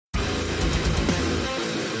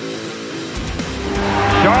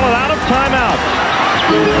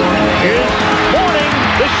Is Mourning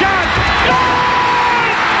the shot.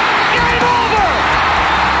 Good! Game over!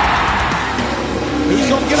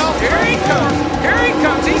 Who's going to get off? Here he comes. Here he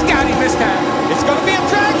comes. He's got him this time. It's going to be a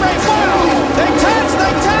drag race. Wow! They touch.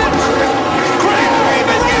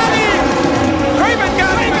 Craven got him. Craven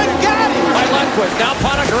got him. By Lundqvist. Now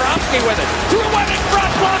Ponikarovsky with it. Threw one in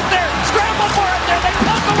front. Blocked there. Scramble for it there. They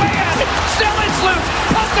pump away at it. Still it's loose.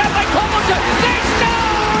 Pumped out by Kovalchuk. They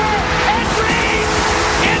score! And Reeves!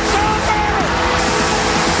 It's over!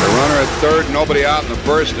 The runner at third, nobody out in the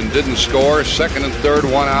first and didn't score. Second and third,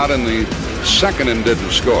 one out in the second and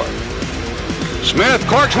didn't score. Smith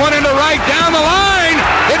corks one into right down the line.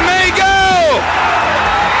 It may go.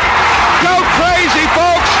 Go crazy,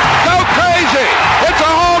 folks. Go crazy. It's a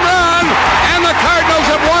home run, and the Cardinals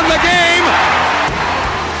have won the game.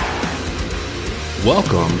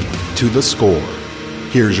 Welcome to The Score.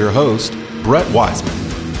 Here's your host, Brett Wiseman.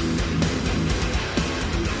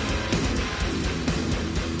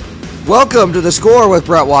 Welcome to The Score with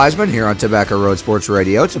Brett Wiseman here on Tobacco Road Sports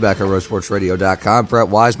Radio, TobaccoRoadSportsRadio.com. Brett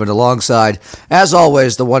Wiseman alongside, as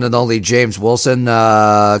always, the one and only James Wilson.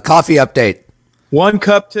 Coffee update. 1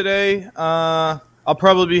 cup today. I'll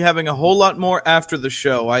probably be having a whole lot more after the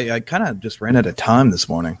show. I kind of just ran out of time this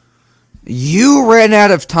morning. You ran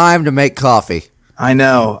out of time to make coffee. I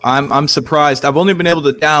know. I'm surprised. I've only been able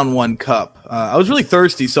to down 1 cup. I was really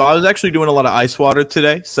thirsty, so I was actually doing a lot of ice water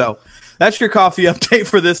today. So that's your coffee update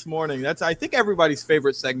for this morning. That's, I think, everybody's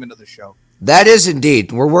favorite segment of the show. That is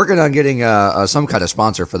indeed. We're working on getting some kind of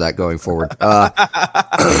sponsor for that going forward.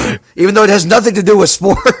 Even though it has nothing to do with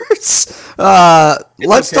sports.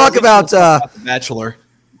 Let's talk about The Bachelor.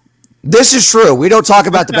 This is true. We don't talk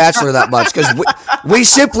about The Bachelor that much because we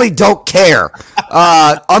simply don't care.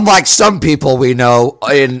 Unlike some people we know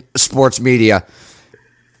in sports media.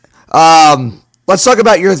 Let's talk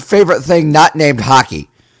about your favorite thing not named hockey.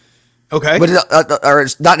 Okay. But or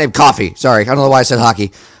it's not named coffee. Sorry. I don't know why I said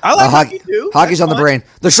hockey. I like hockey too. Hockey's That's on the fine. brain.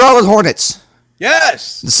 The Charlotte Hornets.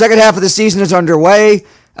 Yes. The second half of the season is underway.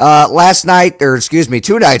 Last night, 2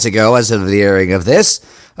 nights ago, as of the airing of this,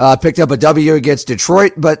 picked up a W against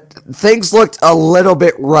Detroit, but things looked a little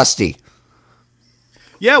bit rusty.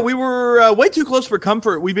 Yeah, we were way too close for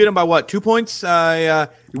comfort. We beat them by what, 2 points? I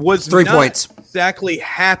was 3 not points. Exactly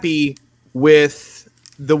happy with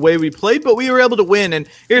the way we played, but we were able to win. And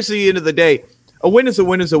here's the end of the day. A win is a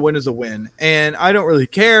win is a win is a win. And I don't really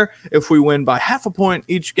care if we win by half a point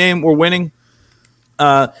each game, we're winning.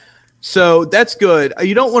 So that's good.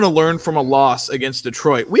 You don't want to learn from a loss against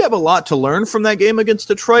Detroit. We have a lot to learn from that game against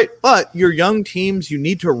Detroit, but your young teams, you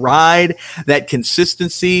need to ride that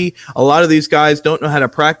consistency. A lot of these guys don't know how to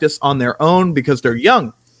practice on their own because they're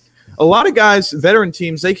young. A lot of guys, veteran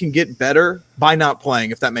teams, they can get better by not playing,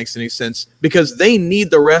 if that makes any sense, because they need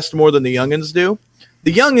the rest more than the youngins do.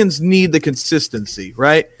 The youngins need the consistency,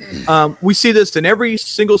 right? We see this in every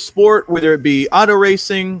single sport, whether it be auto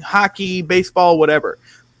racing, hockey, baseball, whatever.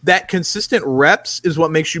 That consistent reps is what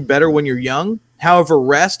makes you better when you're young. However,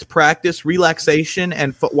 rest, practice, relaxation,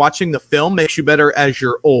 and watching the film makes you better as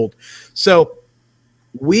you're old. So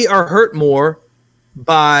we are hurt more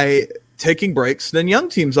by taking breaks than young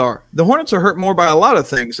teams are. The Hornets are hurt more by a lot of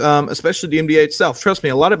things, especially the NBA itself. Trust me,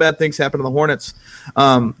 a lot of bad things happen to the Hornets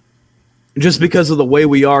just because of the way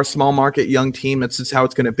we are, small market, young team. That's just how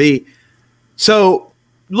it's going to be. So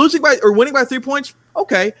losing by or winning by 3 points,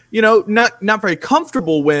 okay, not very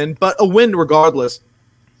comfortable win, but a win regardless.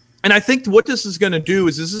 And I think what this is going to do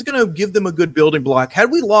is this is going to give them a good building block.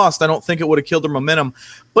 Had we lost, I don't think it would have killed their momentum,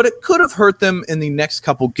 but it could have hurt them in the next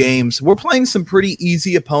couple games. We're playing some pretty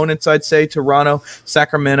easy opponents, I'd say, Toronto,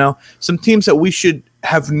 Sacramento, some teams that we should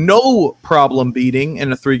have no problem beating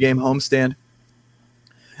in a 3-game homestand.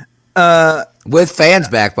 With fans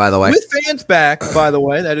back, by the way. With fans back, by the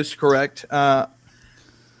way, that is correct. But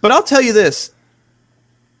I'll tell you this.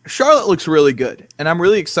 Charlotte looks really good, and I'm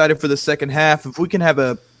really excited for the second half. If we can have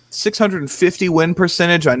a 650 win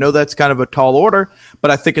percentage, I know that's kind of a tall order, but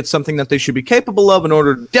I think it's something that they should be capable of in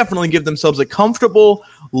order to definitely give themselves a comfortable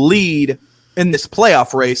lead in this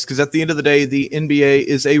playoff race, because at the end of the day, the NBA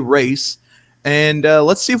is a race, and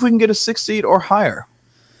let's see if we can get a 6 seed or higher.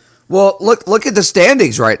 Well, look at the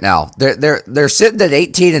standings right now. They're sitting at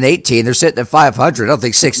 18-18. They're sitting at 500. I don't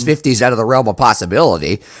think 650 is out of the realm of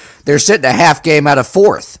possibility. They're sitting a half game out of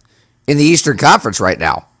 4th in the Eastern Conference right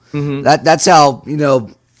now. Mm-hmm. That's how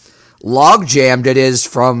log jammed it is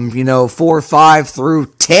from 4-5 through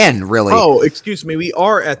 10. Really. Oh, excuse me. We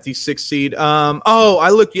are at the 6th seed. I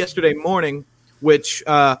looked yesterday morning, which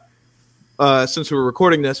since we were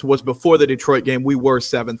recording this was before the Detroit game. We were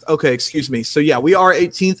 7th. Okay, excuse me. So yeah, we are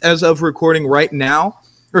 18th as of recording right now,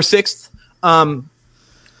 or 6th.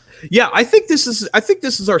 Yeah, I think this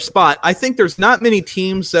is our spot. I think there's not many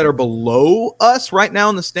teams that are below us right now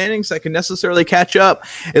in the standings that can necessarily catch up.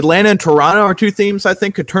 Atlanta and Toronto are two teams I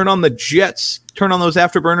think could turn on the Jets, turn on those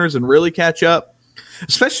afterburners, and really catch up.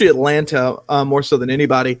 Especially Atlanta, more so than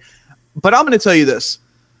anybody. But I'm going to tell you this: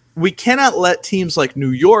 we cannot let teams like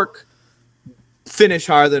New York finish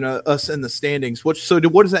higher than us in the standings. What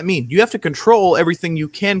does that mean? You have to control everything you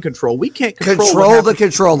can control. We can't control the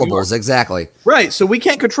controllables. Exactly. Right. So we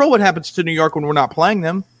can't control what happens to New York when we're not playing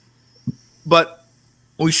them, but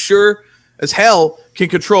we sure as hell can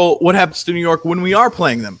control what happens to New York when we are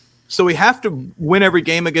playing them. So we have to win every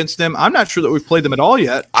game against them. I'm not sure that we've played them at all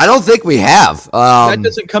yet. I don't think we have. That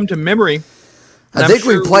doesn't come to memory. I think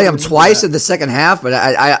we play them twice in the second half, but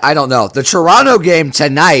I don't know. The Toronto game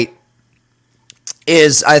tonight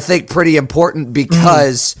is, I think, pretty important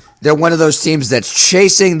because they're one of those teams that's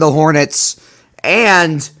chasing the Hornets,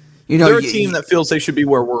 and they're a team that feels they should be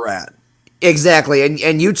where we're at. Exactly,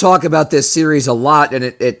 and you talk about this series a lot, and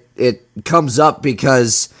it comes up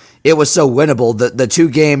because it was so winnable. The two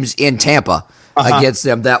games in Tampa against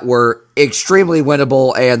them that were extremely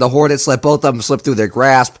winnable, and the Hornets let both of them slip through their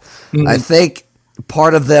grasp. I think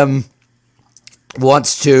part of them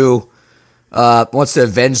wants to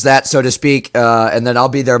avenge that, so to speak, and then I'll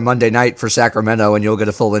be there Monday night for Sacramento, and you'll get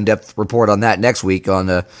a full in-depth report on that next week on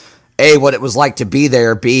A, what it was like to be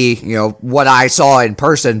there, B, what I saw in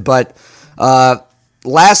person. But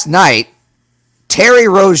last night, Terry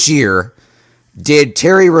Rozier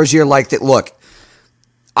like that. Look,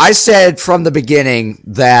 I said from the beginning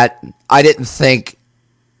that I didn't think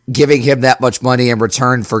giving him that much money in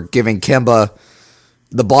return for giving Kemba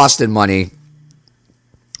the Boston money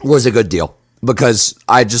was a good deal, because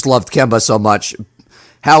I just loved Kemba so much.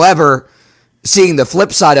 However, seeing the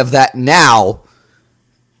flip side of that now,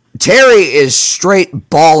 Terry is straight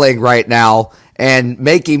balling right now and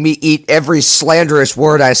making me eat every slanderous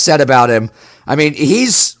word I said about him. I mean,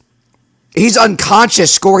 he's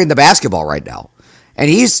unconscious scoring the basketball right now, and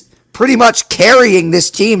he's pretty much carrying this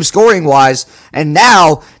team scoring-wise. And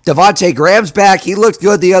now Devontae Graham's back. He looked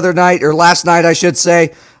good the other night, or last night, I should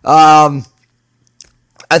say. I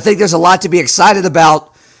think there's a lot to be excited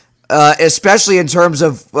about, especially in terms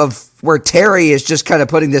of where Terry is just kind of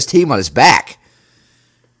putting this team on his back.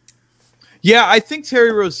 Yeah, I think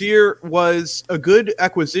Terry Rozier was a good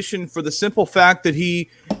acquisition for the simple fact that he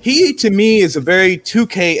to me is a very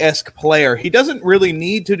 2K-esque player. He doesn't really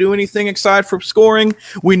need to do anything aside from scoring.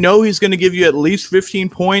 We know he's going to give you at least 15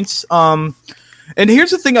 points. And here's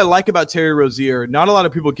the thing I like about Terry Rozier. Not a lot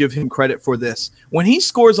of people give him credit for this. When he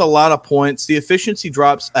scores a lot of points, the efficiency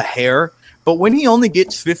drops a hair. But when he only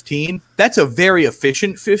gets 15, that's a very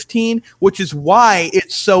efficient 15, which is why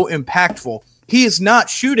it's so impactful. He is not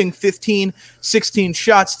shooting 15, 16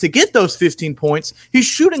 shots to get those 15 points. He's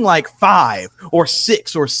shooting like 5 or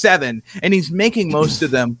 6 or 7, and he's making most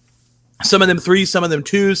of them. Some of them threes, some of them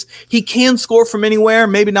twos. He can score from anywhere,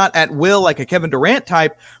 maybe not at will like a Kevin Durant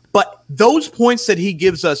type, but those points that he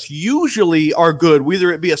gives us usually are good,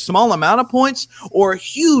 whether it be a small amount of points or a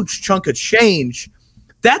huge chunk of change.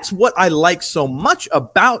 That's what I like so much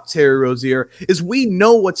about Terry Rozier, is we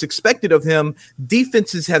know what's expected of him.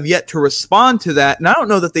 Defenses have yet to respond to that, and I don't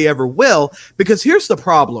know that they ever will, because here's the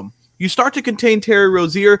problem. You start to contain Terry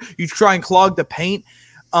Rozier, you try and clog the paint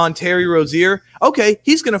on Terry Rozier. Okay,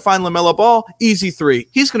 he's going to find LaMelo Ball, easy 3.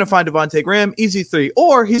 He's going to find Devontae Graham, easy 3.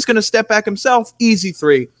 Or he's going to step back himself, easy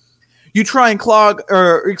 3. You try and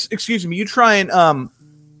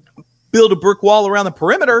build a brick wall around the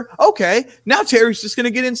perimeter. Okay, now Terry's just going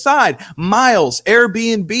to get inside. Miles,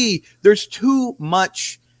 Airbnb, there's too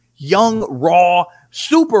much young, raw,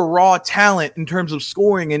 super raw talent in terms of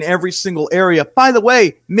scoring in every single area. By the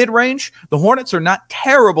way, mid-range, the Hornets are not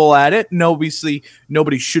terrible at it. No, obviously,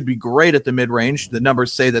 nobody should be great at the mid-range. The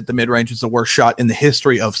numbers say that the mid-range is the worst shot in the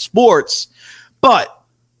history of sports. But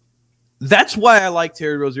that's why I like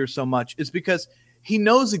Terry Rozier so much, is because he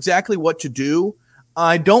knows exactly what to do.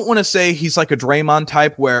 I don't want to say he's like a Draymond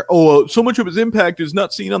type where, so much of his impact is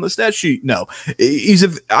not seen on the stat sheet. No,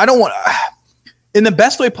 in the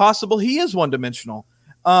best way possible, he is one-dimensional.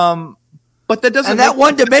 But that doesn't. And that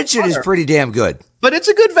one dimension is pretty damn good. But it's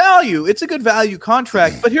a good value. It's a good value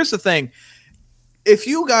contract. But here's the thing. If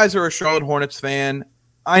you guys are a Charlotte Hornets fan,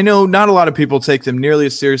 I know not a lot of people take them nearly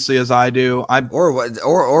as seriously as I do.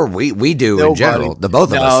 Or we do in general. The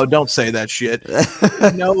both of us. No, don't say that shit.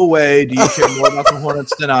 No way do you care more about the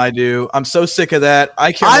Hornets than I do. I'm so sick of that.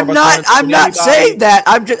 I care more about the Hornets I'm not saying that.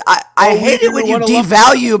 I hate it when you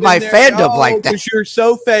devalue my fandom like that. Because you're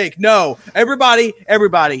so fake. No, everybody,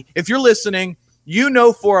 if you're listening, you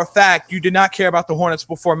know for a fact you did not care about the Hornets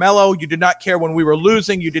before Melo. You did not care when we were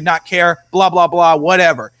losing. You did not care, blah, blah, blah,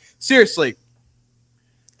 whatever. Seriously.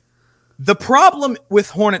 The problem with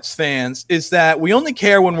Hornets fans is that we only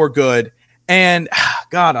care when we're good. And,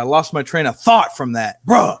 God, I lost my train of thought from that.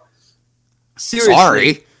 Bruh.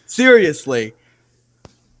 Seriously.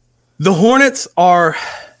 The Hornets are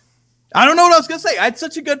 – I don't know what I was going to say. I had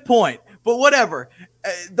such a good point. But whatever.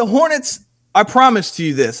 The Hornets – I promise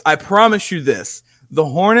you this. The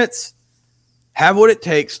Hornets have what it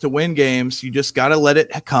takes to win games. You just got to let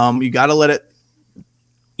it come. You got to let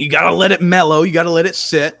it mellow. You got to let it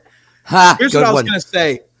sit. Here's what I was going to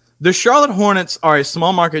say. The Charlotte Hornets are a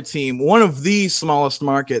small market team, one of the smallest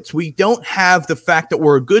markets. We don't have the fact that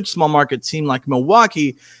we're a good small market team like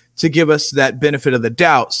Milwaukee to give us that benefit of the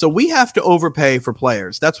doubt. So we have to overpay for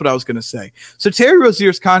players. That's what I was going to say. So Terry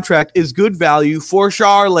Rozier's contract is good value for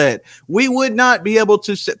Charlotte. We would not be able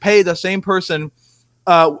to pay the same person.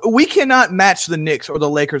 We cannot match the Knicks or the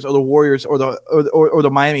Lakers or the Warriors or the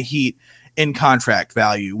Miami Heat in contract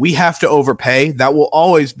value. We have to overpay. That will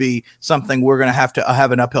always be something we're going to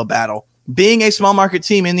have an uphill battle. Being a small market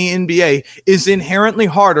team in the NBA is inherently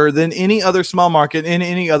harder than any other small market in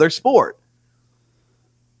any other sport.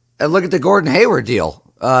 And look at the Gordon Hayward deal.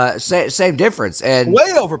 Same difference. And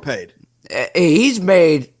way overpaid. He's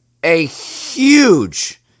made a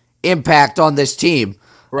huge impact on this team.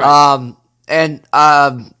 Right.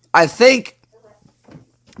 I think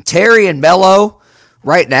Terry and Melo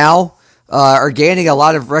right now are gaining a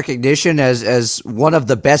lot of recognition as one of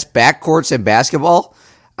the best backcourts in basketball.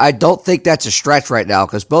 I don't think that's a stretch right now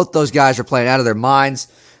because both those guys are playing out of their minds.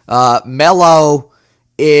 Melo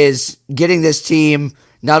is getting this team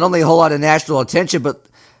not only a whole lot of national attention, but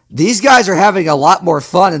these guys are having a lot more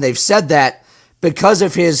fun, and they've said that because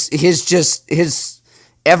of his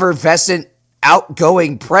effervescent,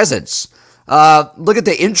 outgoing presence. Look at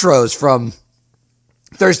the intros from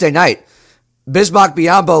Thursday night. Bismack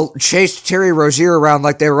Biyombo chased Terry Rozier around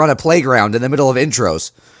like they were on a playground in the middle of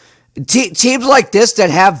intros. Teams like this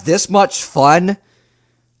that have this much fun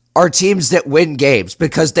are teams that win games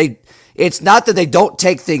because it's not that they don't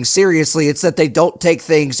take things seriously, it's that they don't take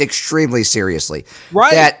things extremely seriously.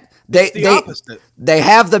 Right. That they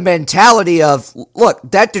have the mentality of, look,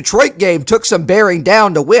 that Detroit game took some bearing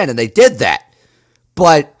down to win, and they did that.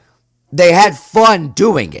 But they had fun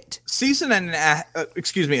doing it. A season and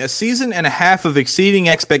a half of exceeding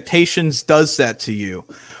expectations does that to you.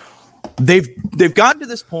 They've gotten to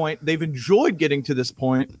this point, they've enjoyed getting to this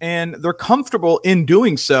point, and they're comfortable in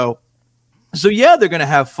doing so. So, yeah, they're going to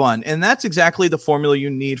have fun, and that's exactly the formula you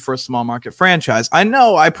need for a small market franchise. I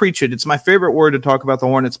know I preach it. It's my favorite word to talk about the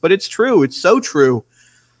Hornets, but it's true. It's so true.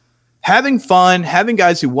 Having fun, having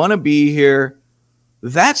guys who want to be here,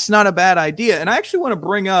 that's not a bad idea. And I actually want to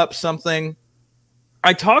bring up something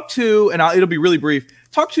I talked to, and it'll be really brief,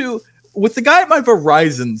 with the guy at my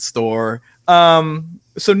Verizon store.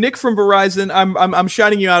 So Nick from Verizon, I'm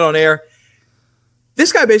shouting you out on air.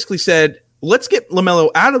 This guy basically said, let's get LaMelo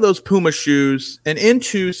out of those Puma shoes and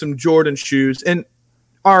into some Jordan shoes. And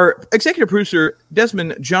our executive producer,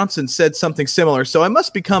 Desmond Johnson, said something similar. So I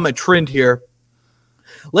must become a trend here.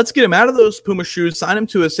 Let's get him out of those Puma shoes, sign him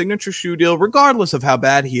to a signature shoe deal, regardless of how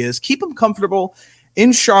bad he is. Keep him comfortable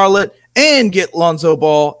in Charlotte and get Lonzo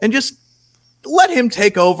Ball and just let him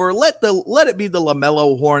take over. Let it be the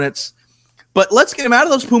LaMelo Hornets. But let's get him out of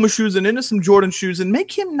those Puma shoes and into some Jordan shoes and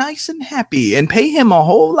make him nice and happy and pay him a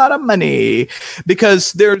whole lot of money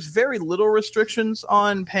because there's very little restrictions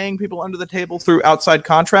on paying people under the table through outside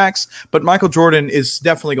contracts. But Michael Jordan is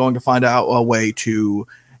definitely going to find out a way to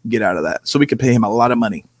get out of that. So we could pay him a lot of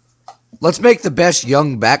money. Let's make the best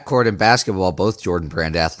young backcourt in basketball both Jordan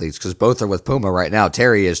brand athletes because both are with Puma right now.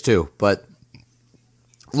 Terry is too. But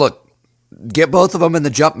look, get both of them in the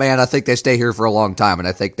jump man. I think they stay here for a long time, and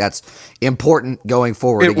I think that's important going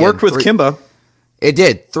forward. It worked with Kimba. It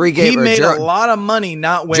did. 3 games. He made a lot of money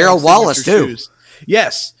not wearing Gerald Wallace too. Shoes.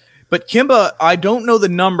 Yes, but Kimba, I don't know the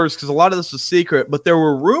numbers because a lot of this is secret, but there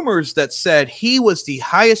were rumors that said he was the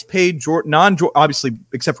highest paid obviously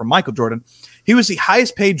except for Michael Jordan, he was the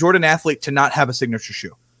highest paid Jordan athlete to not have a signature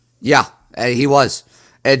shoe. Yeah, he was.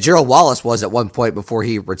 And Gerald Wallace was at one point before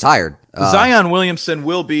he retired. Zion Williamson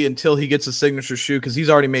will be until he gets a signature shoe because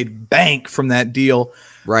he's already made bank from that deal.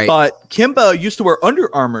 Right. But Kimba used to wear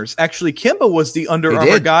Under Armours. Actually, Kimba was the Under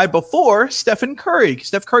Armour guy before Stephen Curry.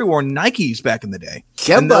 Steph Curry wore Nikes back in the day.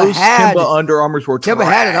 Kimba Under Armours were trash. Kimba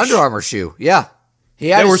had an Under Armour shoe. Yeah. He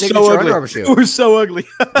had a signature Under Armour shoe. They were so ugly.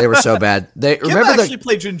 They were so bad. Kimba actually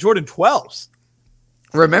played in Jordan 12s.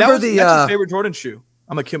 That's his favorite Jordan shoe.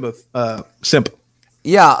 I'm a Kimba simp.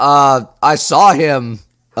 Yeah, I saw him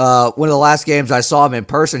One of the last games I saw him in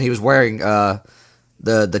person, he was wearing the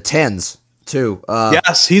 10s too.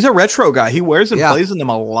 Yes, he's a retro guy. He wears and plays in them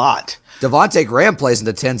a lot. Devontae Graham plays in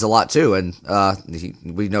the 10s a lot too, and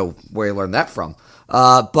we know where he learned that from.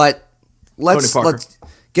 But let's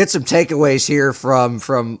get some takeaways here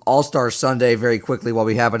from All-Star Sunday very quickly while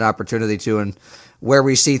we have an opportunity to, and where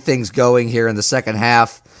we see things going here in the second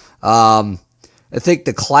half. I think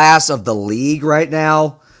the class of the league right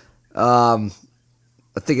now, I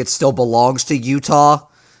think it still belongs to Utah.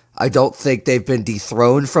 I don't think they've been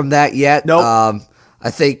dethroned from that yet. Nope.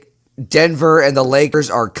 I think Denver and the Lakers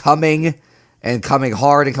are coming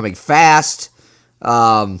hard and coming fast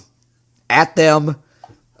at them.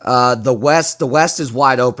 The West is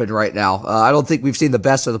wide open right now. I don't think we've seen the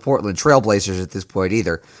best of the Portland Trailblazers at this point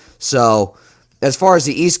either. So as far as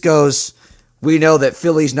the East goes, we know that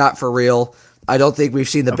Philly's not for real. I don't think we've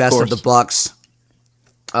seen the best of the Bucks.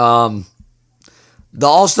 The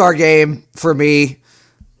All-Star game for me,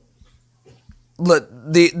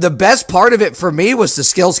 the best part of it for me was the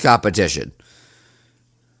skills competition.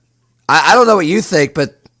 I don't know what you think,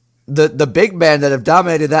 but the big men that have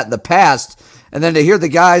dominated that in the past, and then to hear the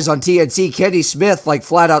guys on TNT, Kenny Smith, like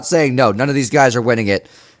flat out saying, no, none of these guys are winning it,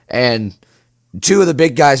 and two of the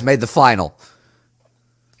big guys made the final.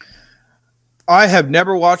 I have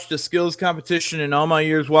never watched a skills competition in all my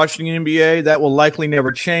years watching NBA. That will likely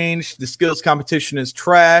never change. The skills competition is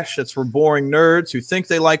trash. It's for boring nerds who think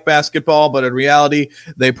they like basketball, but in reality,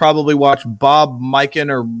 they probably watch Bob Mikan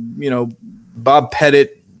or, Bob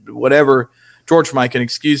Pettit, whatever, George Mikan,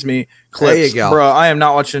 excuse me, clips. There you go. Bro, I am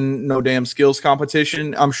not watching no damn skills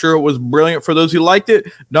competition. I'm sure it was brilliant for those who liked it.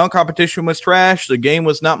 Dunk competition was trash. The game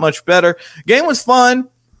was not much better. Game was fun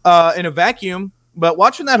in a vacuum. But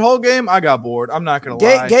watching that whole game, I got bored. I'm not going to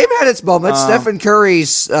lie. Game had its moments. Stephen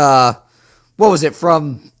Curry's, what was it,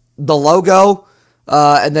 from the logo,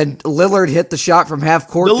 and then Lillard hit the shot from half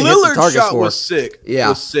court to hit the target shot score. Was sick. Yeah.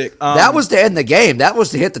 Was sick. That was to end the game. That was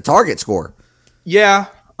to hit the target score. Yeah.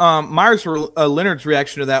 Myers Leonard's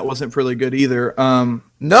reaction to that wasn't really good either.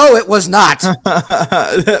 No, it was not.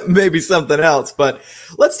 Maybe something else. But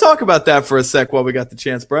let's talk about that for a sec while we got the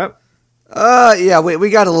chance, Brett. Yeah, we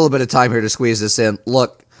got a little bit of time here to squeeze this in.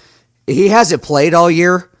 Look, he hasn't played all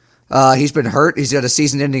year. He's been hurt. He's got a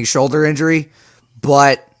season-ending shoulder injury.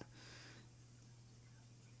 But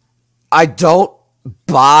I don't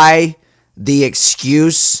buy the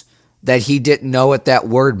excuse that he didn't know what that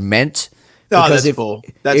word meant. Because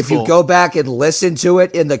if you go back and listen to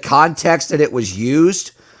it in the context that it was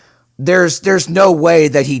used, there's no way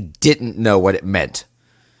that he didn't know what it meant.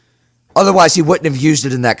 Otherwise, he wouldn't have used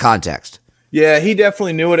it in that context. Yeah, he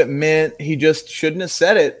definitely knew what it meant. He just shouldn't have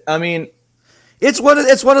said it. I mean, it's one of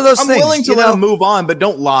those things. I'm willing to let him move on, but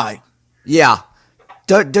don't lie. Yeah,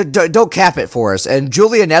 don't cap it for us. And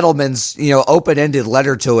Julian Edelman's open-ended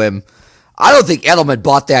letter to him, I don't think Edelman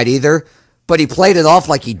bought that either, but he played it off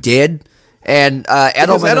like he did. And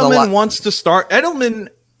Edelman wants to start. Edelman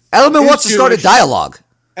wants to start a dialogue.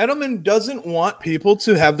 Edelman doesn't want people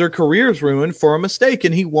to have their careers ruined for a mistake,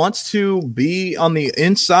 and he wants to be on the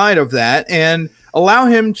inside of that and allow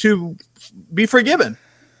him to be forgiven.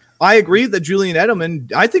 I agree that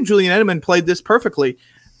I think Julian Edelman played this perfectly.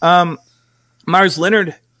 Myers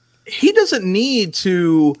Leonard, he doesn't need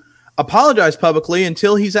to apologize publicly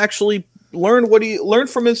until he's actually learned what he learned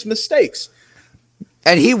from his mistakes.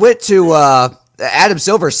 And he went to Adam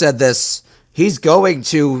Silver said this. He's going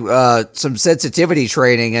to some sensitivity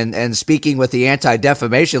training and speaking with the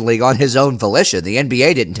Anti-Defamation League on his own volition. The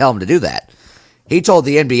NBA didn't tell him to do that. He told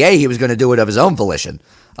the NBA he was going to do it of his own volition.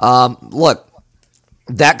 Look,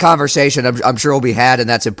 that conversation I'm sure will be had, and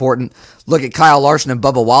that's important. Look at Kyle Larson and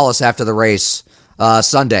Bubba Wallace after the race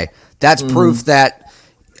Sunday. That's proof that,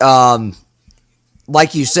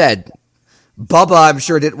 like you said, Bubba, I'm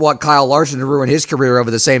sure, didn't want Kyle Larson to ruin his career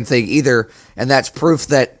over the same thing either, and that's proof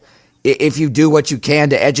that if you do what you can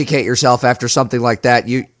to educate yourself after something like that,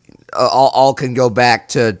 you all can go back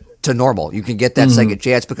to normal. You can get that second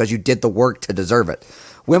chance because you did the work to deserve it.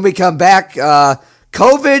 When we come back,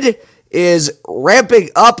 COVID is ramping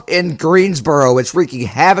up in Greensboro. It's wreaking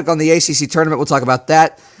havoc on the ACC tournament. We'll talk about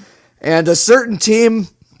that. And a certain team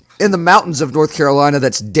in the mountains of North Carolina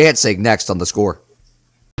that's dancing next on The Score.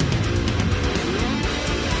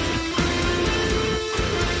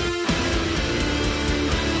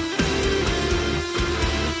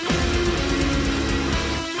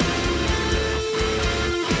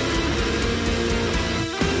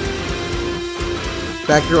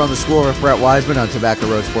 Back here on The Score with Brett Wiseman on Tobacco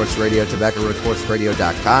Road Sports Radio,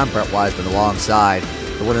 TobaccoRoadSportsRadio.com. Brett Wiseman alongside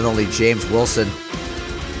the one and only James Wilson.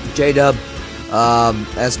 J-Dub,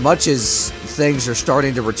 as much as things are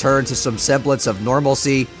starting to return to some semblance of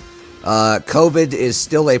normalcy. COVID is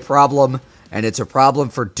still a problem, and it's a problem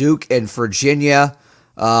for Duke and Virginia,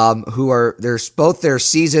 both their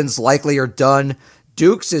seasons likely are done.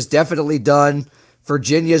 Duke's is definitely done.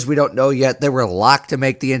 Virginia's, we don't know yet. They were locked to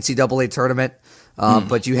make the NCAA tournament,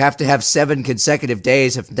 but you have to have 7 consecutive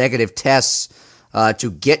days of negative tests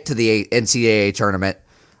to get to the NCAA tournament.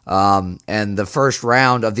 And the first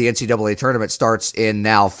round of the NCAA tournament starts in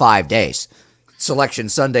now 5 days. Selection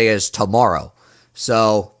Sunday is tomorrow.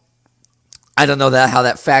 So I don't know how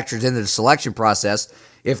that factors into the selection process.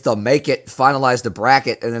 If they'll make it, finalize the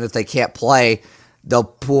bracket, and then if they can't play, they'll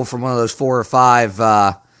pull from one of those 4 or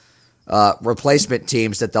 5 replacement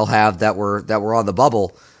teams that they'll have that were on the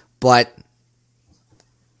bubble. But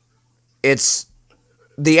it's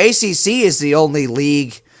the ACC is the only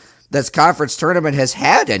league that's conference tournament has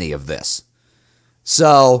had any of this.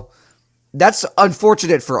 So that's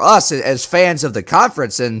unfortunate for us as fans of the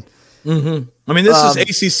conference. And I mean, this is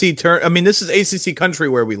ACC this is ACC country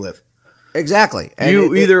where we live. Exactly. And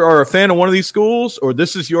you either are a fan of one of these schools or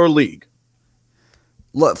this is your league.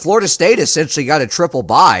 Look, Florida State essentially got a triple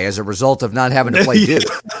bye as a result of not having to play Duke.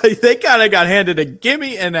 They kind of got handed a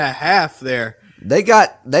gimme and a half there. They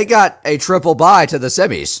got a triple bye to the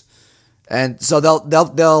semis, and so they'll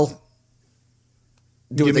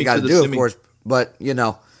do what they got to do, of course. But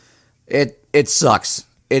it sucks.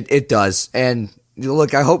 It does. And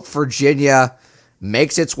look, I hope Virginia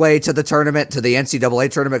makes its way to the tournament, to the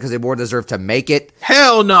NCAA tournament, because they more deserve to make it.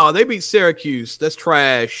 Hell no, they beat Syracuse. That's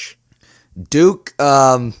trash. Duke,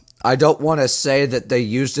 I don't want to say that they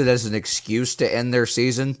used it as an excuse to end their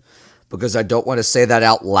season, because I don't want to say that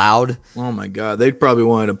out loud. Oh, my God. They probably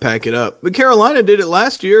wanted to pack it up. But Carolina did it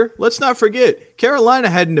last year. Let's not forget. Carolina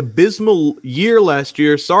had an abysmal year last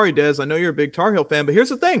year. Sorry, Des. I know you're a big Tar Heel fan, but here's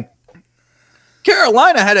the thing.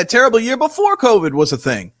 Carolina had a terrible year before COVID was a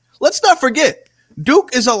thing. Let's not forget.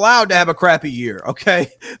 Duke is allowed to have a crappy year,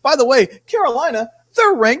 okay? By the way, Carolina,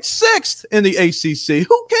 they're ranked 6th in the ACC.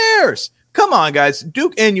 Who cares? Come on, guys.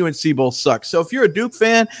 Duke and UNC both suck. So if you're a Duke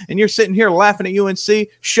fan and you're sitting here laughing at UNC,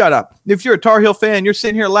 shut up. If you're a Tar Heel fan and you're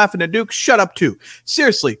sitting here laughing at Duke, shut up too.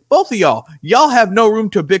 Seriously, both of y'all have no room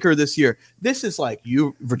to bicker this year. This is like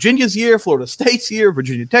Virginia's year, Florida State's year,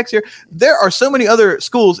 Virginia Tech's year. There are so many other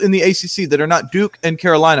schools in the ACC that are not Duke and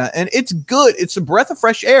Carolina, and it's good. It's a breath of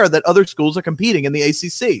fresh air that other schools are competing in the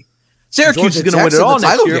ACC. Syracuse is going to win it all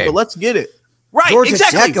next year, but let's get it. Right, Georgia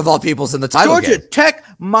exactly. Tech, of all people's, in the title game. Georgia Tech,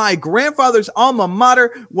 my grandfather's alma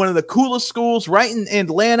mater, one of the coolest schools right in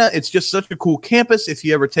Atlanta. It's just such a cool campus if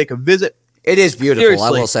you ever take a visit. It is beautiful, seriously.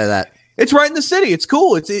 I will say that. It's right in the city. It's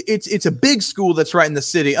cool. It's a big school that's right in the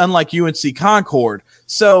city, unlike UNC Concord.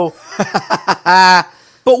 So, but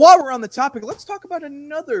while we're on the topic, let's talk about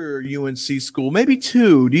another UNC school, maybe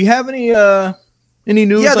 2. Do you have any news on any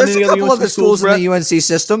other UNC schools? Yeah, there's a couple other schools in the UNC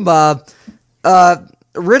system.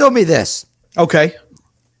 Riddle me this. Okay.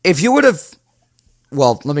 If you would have,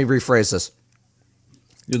 well, let me rephrase this.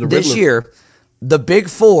 This year, the Big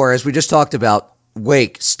Four, as we just talked about,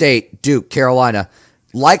 Wake, State, Duke, Carolina,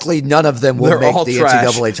 likely none of them will make the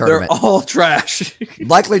NCAA tournament. They're all trash.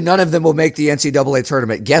 Likely none of them will make the NCAA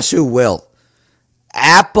tournament. Guess who will?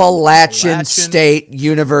 Appalachian State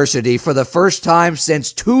University, for the first time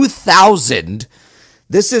since 2000.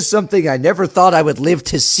 This is something I never thought I would live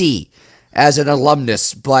to see as an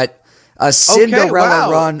alumnus, but a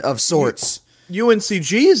Cinderella run of sorts.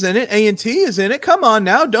 UNCG is in it. A&T is in it. Come on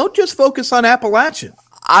now. Don't just focus on Appalachian.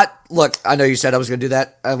 I know you said I was going to do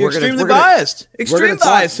that. You're extremely biased. Extreme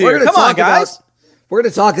bias here. Come on, guys. We're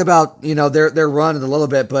going to talk about their run in a little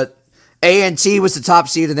bit, but A&T was the top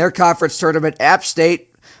seed in their conference tournament. App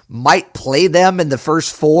State might play them in the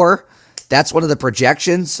first 4. That's one of the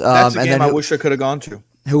projections. That's a game I wish I could have gone to.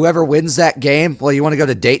 Whoever wins that game, well, you want to go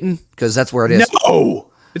to Dayton? Because that's where it is. No!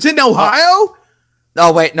 It's in Ohio?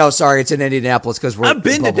 Oh, wait. No, sorry. It's in Indianapolis because I've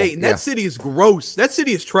been to Dayton. That city is gross. That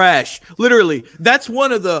city is trash. Literally. That's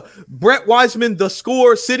one of the Brett Wiseman, the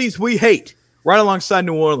score cities we hate, right alongside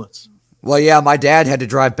New Orleans. Well, yeah, my dad had to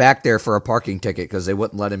drive back there for a parking ticket because they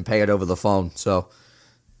wouldn't let him pay it over the phone. So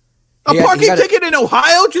a parking ticket in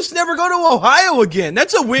Ohio? Just never go to Ohio again.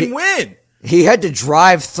 That's a win-win. He had to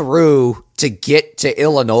drive through to get to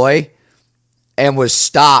Illinois and was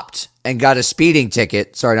stopped and got a speeding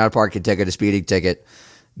ticket. Sorry, not a parking ticket, a speeding ticket.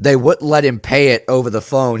 They wouldn't let him pay it over the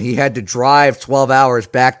phone. He had to drive 12 hours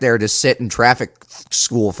back there to sit in traffic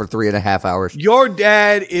school for 3.5 hours. Your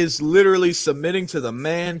dad is literally submitting to the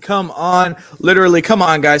man. Come on. Literally, come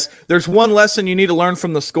on, guys. There's one lesson you need to learn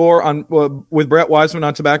from the score on with Brett Wiseman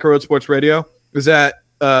on Tobacco Road Sports Radio is that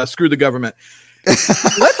screw the government.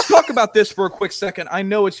 Let's talk about this for a quick second. I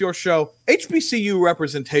know it's your show. HBCU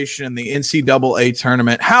representation in the NCAA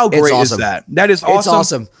tournament. How great is that? That is awesome. It's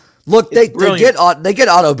awesome. Look, they get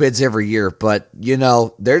auto bids every year, but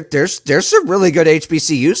there's some really good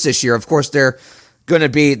HBCUs this year. Of course, they're going to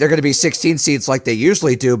be 16 seeds like they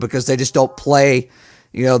usually do because they just don't play,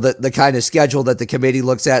 the kind of schedule that the committee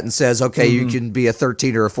looks at and says, okay, you can be a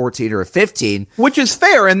 13 or a 14 or a 15, which is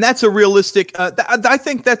fair, and that's a realistic. I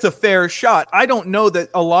think that's a fair shot. I don't know that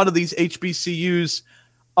a lot of these HBCUs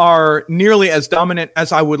are nearly as dominant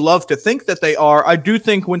as I would love to think that they are. I do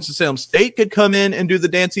think Winston-Salem State could come in and do the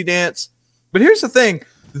dancey dance. But here's the thing.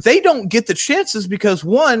 They don't get the chances because,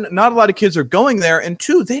 one, not a lot of kids are going there, and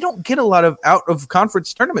two, they don't get a lot of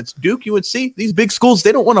out-of-conference tournaments. Duke, UNC, these big schools,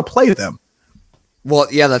 they don't want to play them. Well,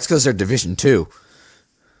 yeah, that's because they're Division II.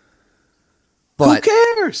 But who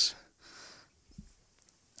cares?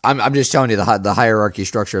 I'm just telling you the hierarchy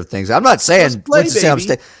structure of things. I'm not saying Winston-Salem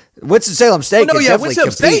State. Winston-Salem State. Oh, no, yeah,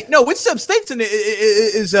 Winston-Salem State. No, Winston-Salem State's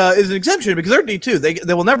is an exemption because they're D2.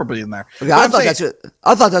 They will never be in there. Okay, I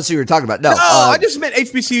thought that's what you were talking about. No, I just meant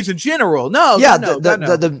HBCUs in general. No, yeah, no,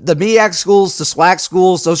 the MEAC schools, the SWAC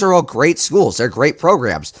schools, those are all great schools. They're great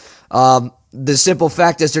programs. The simple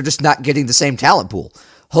fact is they're just not getting the same talent pool.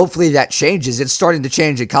 Hopefully that changes. It's starting to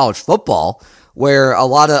change in college football, where a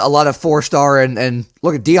lot of 4-star and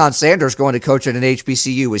look at Deion Sanders going to coach at an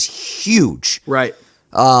HBCU is huge. Right.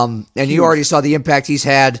 And you already saw the impact he's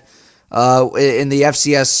had in the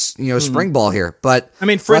FCS, spring ball here. But I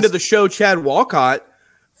mean, friend of the show, Chad Walcott,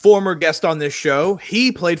 former guest on this show,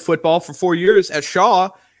 he played football for 4 years at Shaw,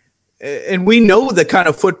 and we know the kind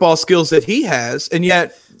of football skills that he has, and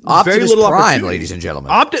yet Optimus very little Prime, ladies and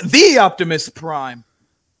gentlemen. The Optimus Prime.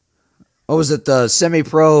 What was it? The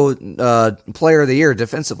semi-pro player of the year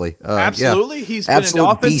defensively. Absolutely. Yeah. He's been an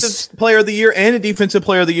offensive player of the year and a defensive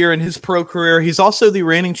player of the year in his pro career. He's also the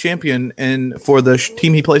reigning champion for the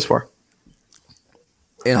team he plays for.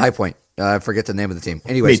 In High Point. I forget the name of the team.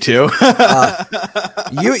 Anyways, me too.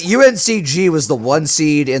 UNCG was the 1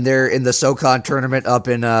 seed in the SoCon tournament up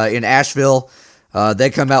in Asheville. They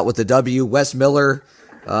come out with the W. Wes Miller,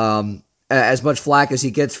 as much flack as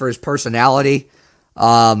he gets for his personality,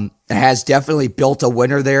 has definitely built a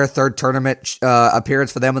winner there. 3rd tournament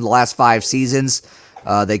appearance for them in the last 5 seasons.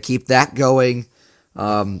 They keep that going.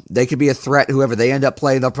 They could be a threat. Whoever they end up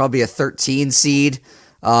playing, they'll probably be a 13 seed.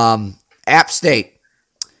 App State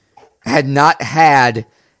had not had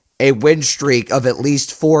a win streak of at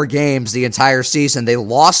least 4 games the entire season. They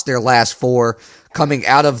lost their last 4 coming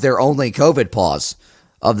out of their only COVID pause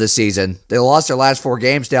of the season. They lost their last 4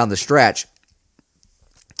 games down the stretch.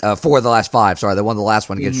 4 of the last 5. Sorry, they won the last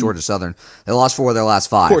one against Georgia Southern. They lost 4 of their last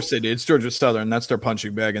 5. Of course they did. It's Georgia Southern. That's their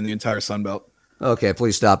punching bag in the entire Sun Belt. Okay,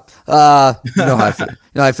 please stop. You know how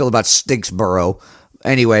I feel about Stinksboro.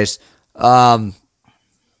 Anyways,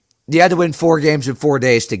 you had to win 4 games in 4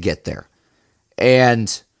 days to get there.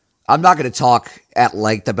 And I'm not going to talk at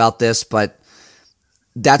length about this, but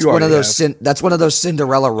that's one of those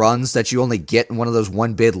Cinderella runs that you only get in one of those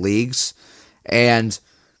 1-bid leagues. And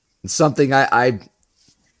something I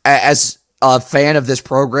as a fan of this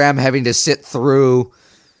program, having to sit through,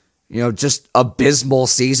 just abysmal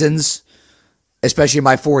seasons, especially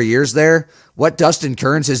my 4 years there, what Dustin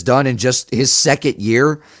Kearns has done in just his second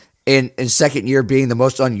year, in second year being the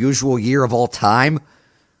most unusual year of all time,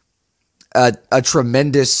 a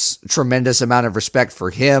tremendous amount of respect for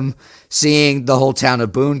him. Seeing the whole town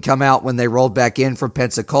of Boone come out when they rolled back in from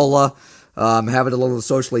Pensacola, having a little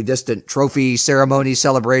socially distant trophy ceremony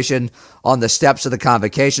celebration on the steps of the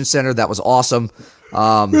Convocation Center. That was awesome.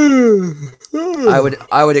 I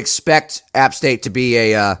would expect App State to be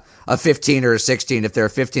a 15 or a 16. If they're a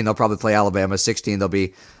 15, they'll probably play Alabama. 16, they'll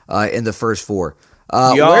be in the first 4.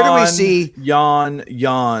 Where do we see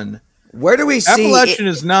yawn? Where do we see Appalachian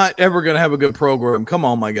is not ever going to have a good program? Come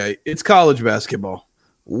on, my guy. It's college basketball.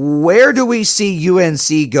 Where do we see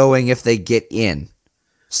UNC going if they get in,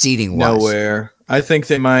 seeding wise? Nowhere. I think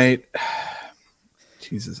they might.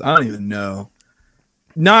 Jesus, I don't even know.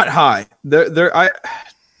 Not high. They're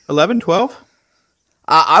 11, 12?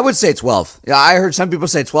 I would say 12. Yeah, I heard some people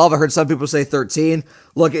say 12. I heard some people say 13.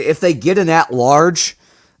 Look, if they get an at-large,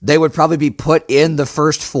 they would probably be put in the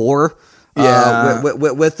first 4. Yeah.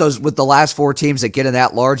 With the last 4 teams that get in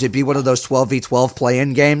that large, it'd be one of those 12v12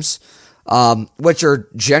 play-in games, which are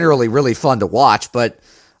generally really fun to watch. But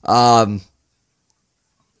well,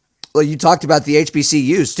 you talked about the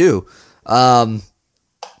HBCUs too.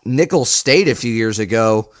 Nicholls State a few years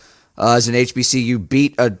ago as an HBCU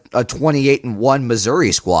beat a 28-1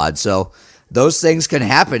 Missouri squad. So those things can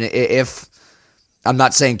happen. If I'm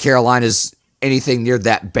not saying Carolina's anything near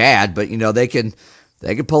that bad, but they can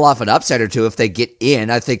pull off an upset or two if they get in.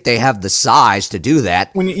 I think they have the size to do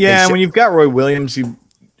that. When you've got Roy Williams,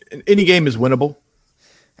 any game is winnable.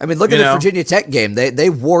 I mean, look at the Virginia Tech game. They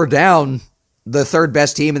wore down the third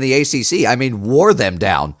best team in the ACC. I mean, wore them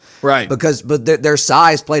down. Right. But their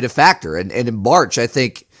size played a factor. And in March, I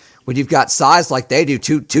think when you've got size like they do,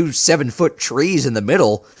 two 7-foot trees in the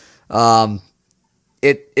middle,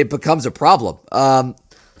 it becomes a problem.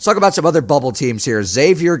 Let's talk about some other bubble teams here.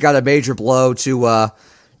 Xavier got a major blow to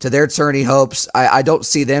their tourney hopes. I don't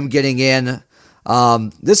see them getting in.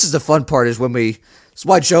 This is the fun part is it's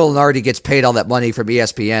why Joe Lunardi gets paid all that money from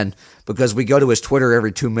ESPN, because we go to his Twitter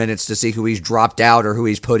every 2 minutes to see who he's dropped out or who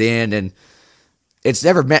he's put in. And it's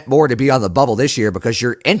never meant more to be on the bubble this year because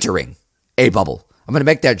you're entering a bubble. I'm going to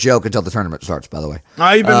make that joke until the tournament starts, by the way.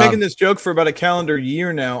 You've been making this joke for about a calendar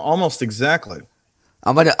year now, almost exactly.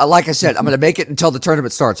 Like I said, I'm going to make it until the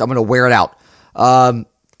tournament starts. I'm going to wear it out.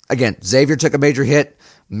 Again, Xavier took a major hit.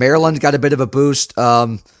 Maryland got a bit of a boost.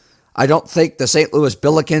 I don't think the St. Louis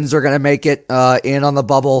Billikens are going to make it in on the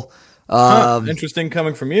bubble. Interesting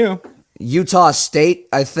coming from you. Utah State,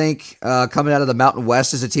 I think, coming out of the Mountain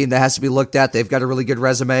West is a team that has to be looked at. They've got a really good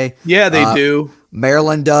resume. Yeah, they do.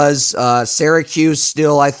 Maryland does. Syracuse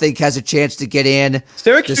still, I think, has a chance to get in.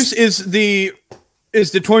 Syracuse is the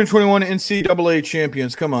 2021 NCAA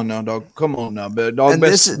champions. Come on now, dog. Come on now, dog.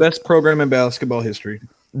 Best program in basketball history.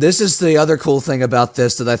 This is the other cool thing about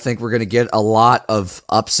this, that I think we're going to get a lot of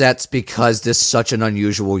upsets because this is such an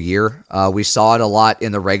unusual year. We saw it a lot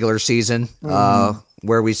in the regular season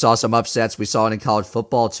where we saw some upsets. We saw it in college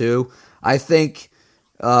football too. I think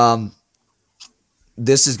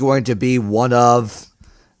this is going to be one of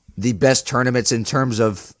the best tournaments in terms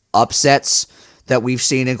of upsets that we've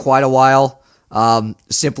seen in quite a while,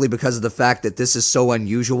 simply because of the fact that this is so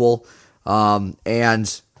unusual.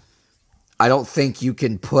 And I don't think you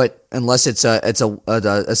can put, unless it's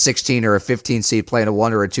a 16 or a 15 seed playing a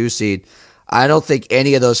 1 or a 2 seed, I don't think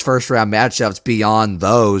any of those first round matchups beyond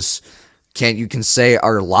those you can say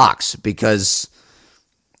are locks, because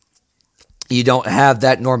you don't have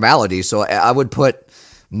that normality. So I would put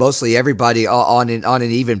mostly everybody on an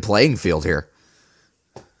even playing field here.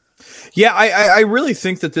 Yeah, I really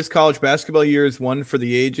think that this college basketball year is one for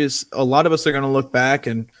the ages. A lot of us are going to look back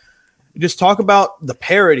and just talk about the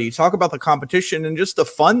parity, talk about the competition, and just the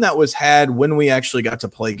fun that was had when we actually got to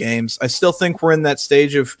play games. I still think we're in that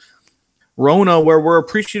stage of Rona where we're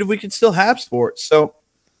appreciative we can still have sports. So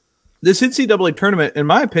this NCAA tournament, in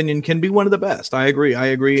my opinion, can be one of the best. I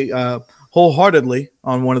agree wholeheartedly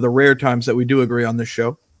on one of the rare times that we do agree on this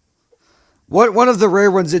show. One of the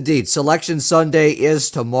rare ones indeed. Selection Sunday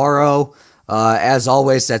is tomorrow. As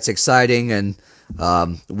always, that's exciting, and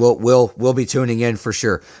we'll be tuning in for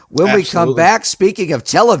sure. When we come back, speaking of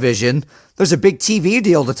television, there's a big TV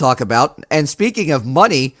deal to talk about. And speaking of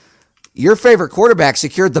money, your favorite quarterback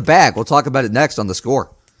secured the bag. We'll talk about it next on The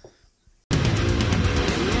Score.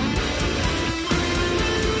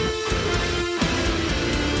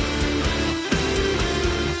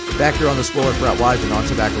 Back here on The Score with Brett Wiseman on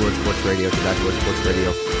Tobacco Road Sports Radio,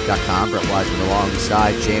 TobaccoRoadSportsRadio.com. Brett Wiseman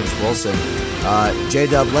alongside James Wilson.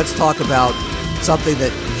 J-Dub, let's talk about something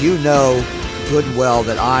that you know good and well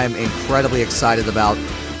that I'm incredibly excited about.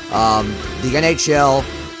 The NHL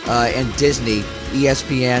and Disney,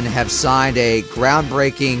 ESPN, have signed a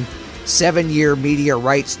groundbreaking 7-year media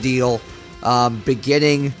rights deal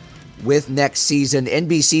beginning with next season.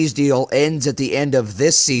 NBC's deal ends at the end of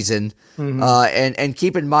this season. And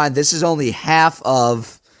keep in mind, this is only half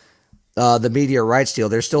of the media rights deal.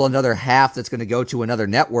 There's still another half that's going to go to another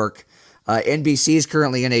network. NBC is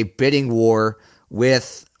currently in a bidding war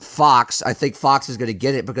with Fox. I think Fox is going to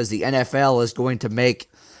get it because the NFL is going to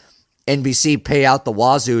make NBC pay out the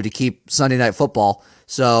wazoo to keep Sunday Night Football.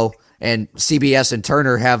 So, and CBS and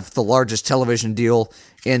Turner have the largest television deal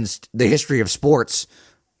in the history of sports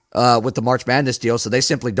with the March Madness deal. So they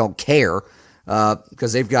simply don't care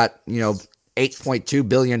because they've got, $8.2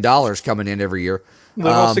 billion coming in every year. They've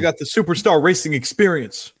also got the Superstar Racing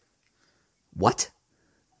Experience. What?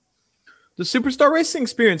 The Superstar Racing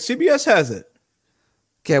Experience. CBS has it.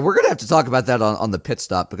 Okay, we're going to have to talk about that on the pit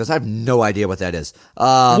stop because I have no idea what that is.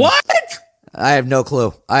 What? I have no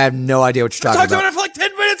clue. I have no idea what you're talking about. I talked about it for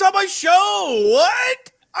like 10 minutes on my show.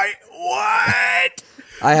 What? What?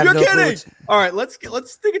 I have You're no kidding. clue. All right, let's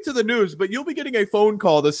stick it to the news, but you'll be getting a phone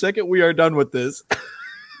call the second we are done with this.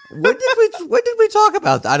 When did we talk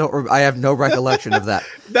about that? I have no recollection of that.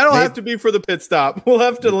 That'll have to be for the pit stop. We'll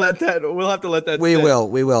have to let that. We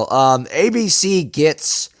will. ABC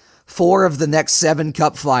gets 4 of the next 7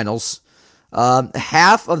 Cup finals,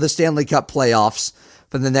 half of the Stanley Cup playoffs,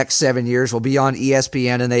 for the next 7 years will be on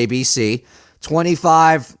ESPN and ABC.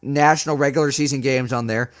 25 national regular season games on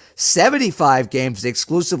there, 75 games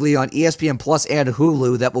exclusively on ESPN Plus and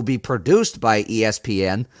Hulu that will be produced by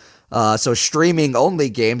ESPN. So streaming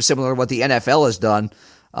only games, similar to what the NFL has done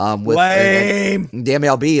with the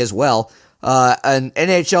MLB as well. And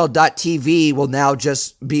NHL.TV will now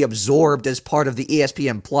just be absorbed as part of the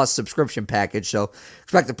ESPN Plus subscription package. So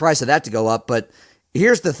expect the price of that to go up. But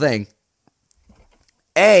here's the thing.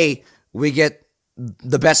 We get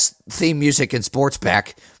the best theme music in sports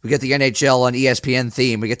back. We get the NHL on ESPN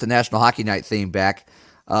theme. We get the National Hockey Night theme back.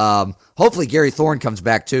 Hopefully Gary Thorne comes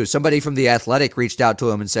back too. Somebody from The Athletic reached out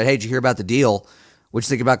to him and said, "Hey, did you hear about the deal? What you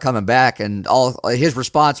think about coming back?" And his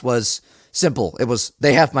response was simple. It was,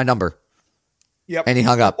 "They have my number." Yep. And he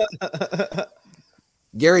hung up.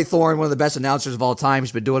 Gary Thorne, one of the best announcers of all time.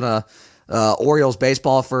 He's been doing Orioles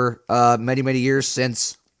baseball for many, many years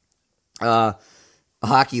since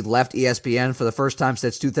hockey left ESPN for the first time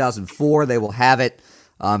since 2004. They will have it.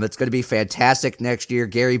 It's going to be fantastic next year.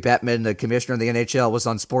 Gary Bettman, the commissioner of the NHL, was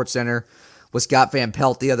on SportsCenter with Scott Van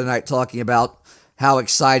Pelt the other night talking about how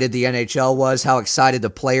excited the NHL was, how excited the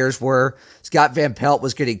players were. Scott Van Pelt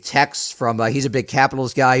was getting texts from, he's a big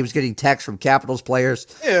Capitals guy. He was getting texts from Capitals players.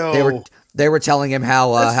 Ew. They were telling him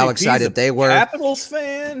how excited they were. Capitals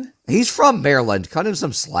fan? He's from Maryland. Cut him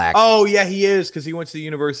some slack. Oh yeah, he is, because he went to the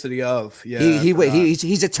University of. Yeah,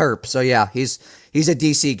 he's a Terp. So yeah, he's a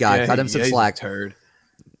DC guy. Yeah, Cut him some slack. He's a turd.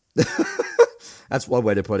 That's one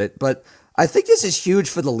way to put it. But I think this is huge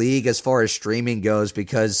for the league as far as streaming goes,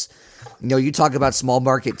 because you talk about small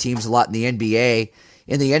market teams a lot in the NBA.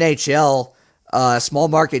 In the NHL, small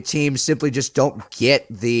market teams simply just don't get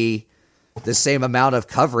the same amount of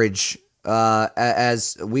coverage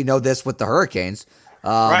as we know this with the Hurricanes,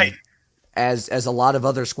 right? As a lot of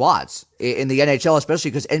other squads in the NHL,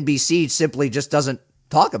 especially because NBC simply just doesn't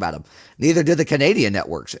talk about them. Neither do the Canadian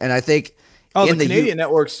networks, and I think the Canadian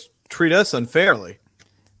networks treat us unfairly.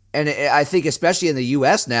 And I think especially in the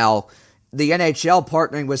U.S. now, the NHL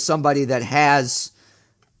partnering with somebody that has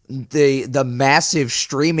the massive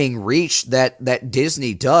streaming reach that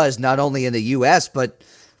Disney does, not only in the U.S. but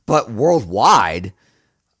worldwide.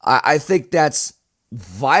 I think that's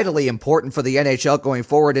vitally important for the NHL going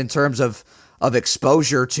forward in terms of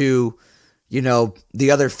exposure to,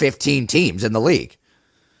 the other 15 teams in the league.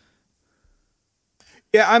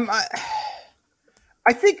 Yeah,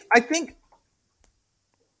 I think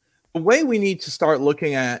the way we need to start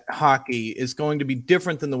looking at hockey is going to be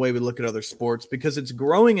different than the way we look at other sports, because it's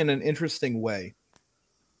growing in an interesting way.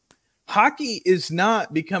 Hockey is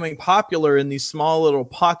not becoming popular in these small little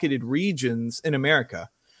pocketed regions in America.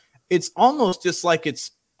 It's almost just like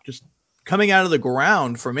it's just coming out of the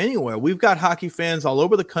ground from anywhere. We've got hockey fans all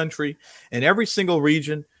over the country in every single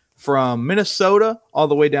region, from Minnesota all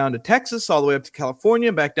the way down to Texas, all the way up to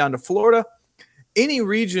California, back down to Florida. Any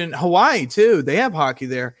region, Hawaii too, they have hockey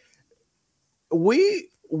there.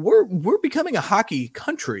 We're becoming a hockey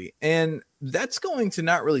country, and that's going to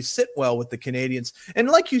not really sit well with the Canadians. And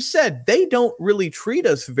like you said, they don't really treat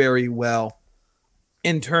us very well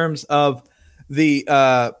in terms of the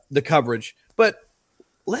coverage. But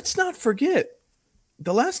let's not forget,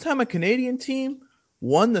 the last time a Canadian team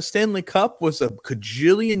won the Stanley Cup was a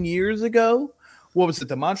cajillion years ago. What was it,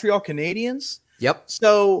 the Montreal Canadiens? Yep.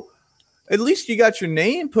 So at least you got your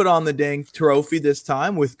name put on the dang trophy this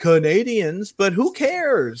time with Canadians, but who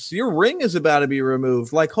cares? Your ring is about to be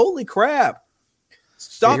removed. Like, holy crap.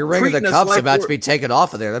 Stop. Your ring of the cup's about to be taken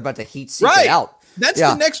off of there. They're about to heat seek it out. That's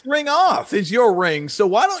the next ring off is your ring. So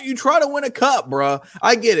why don't you try to win a cup, bruh?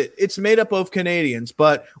 I get it. It's made up of Canadians,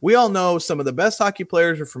 but we all know some of the best hockey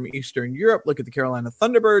players are from Eastern Europe. Look at the Carolina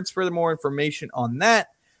Thunderbirds for more information on that.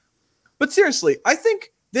 But seriously, I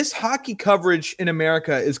think this hockey coverage in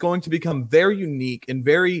America is going to become very unique and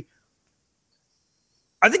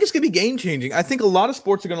I think it's going to be game-changing. I think a lot of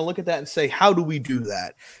sports are going to look at that and say, how do we do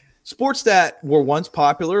that? Sports that were once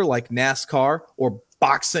popular, like NASCAR or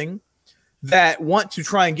boxing, that want to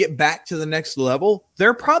try and get back to the next level,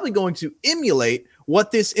 they're probably going to emulate what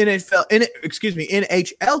this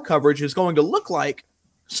NHL coverage is going to look like,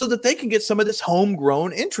 so that they can get some of this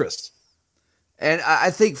homegrown interest. And I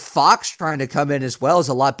think Fox trying to come in as well is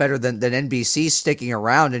a lot better than NBC sticking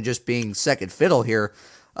around and just being second fiddle here.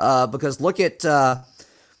 Because look at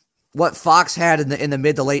what Fox had in the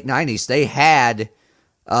mid to late 90s. They had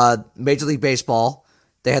Major League Baseball.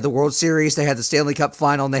 They had the World Series, they had the Stanley Cup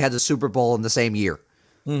Final, and they had the Super Bowl in the same year,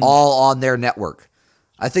 all on their network.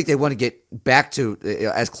 I think they want to get back to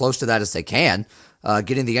as close to that as they can.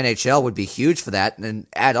 Getting the NHL would be huge for that. And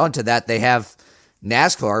add on to that, they have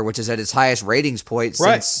NASCAR, which is at its highest ratings point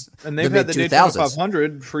since and they've the had the Daytona mid-2000s.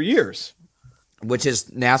 500 for years. Which is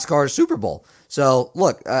NASCAR's Super Bowl. So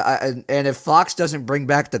look, and if Fox doesn't bring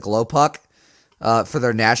back the glow puck for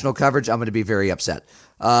their national coverage, I'm going to be very upset.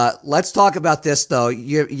 Let's talk about this though.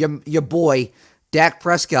 Your boy Dak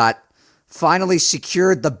Prescott finally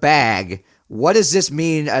secured the bag. What does this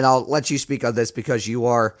mean? And I'll let you speak on this because you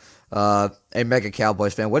are a mega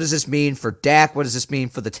Cowboys fan. What does this mean for Dak? What does this mean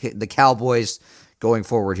for the Cowboys going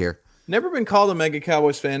forward here? Never been called a mega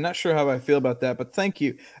Cowboys fan. Not sure how I feel about that, but thank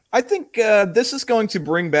you. I think this is going to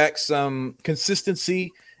bring back some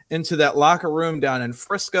consistency into that locker room down in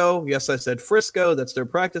Frisco. Yes, I said Frisco. That's their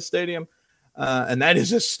practice stadium, and that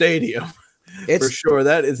is a stadium for sure.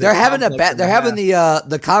 That is. They're having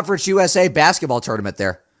the Conference USA basketball tournament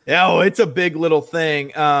there. Yeah, oh, it's a big little thing.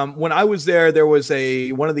 When I was there was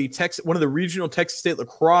one of the regional Texas State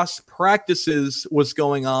lacrosse practices was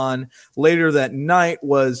going on. Later that night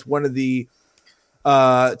was one of the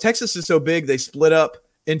Texas is so big they split up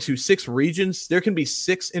into 6 regions. There can be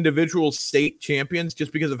 6 individual state champions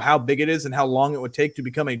just because of how big it is and how long it would take to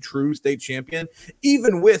become a true state champion.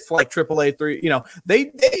 Even with like AAA 3,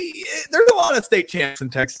 there's a lot of state champs in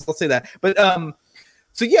Texas. I'll say that, but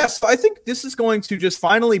so yes, I think this is going to just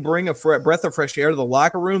finally bring a breath of fresh air to the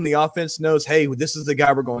locker room. The offense knows, hey, this is the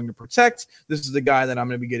guy we're going to protect. This is the guy that I'm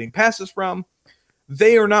going to be getting passes from.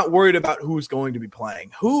 They are not worried about who's going to be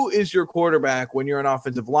playing. Who is your quarterback when you're an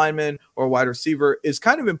offensive lineman or wide receiver is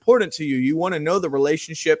kind of important to you. You want to know the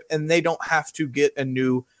relationship, and they don't have to get a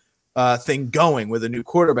new thing going with a new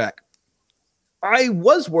quarterback. I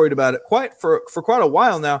was worried about it for quite a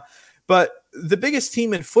while now, but the biggest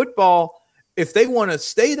team in football, if they want to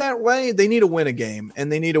stay that way, they need to win a game,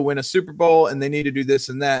 and they need to win a Super Bowl, and they need to do this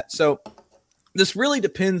and that. So this really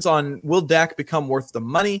depends on, will Dak become worth the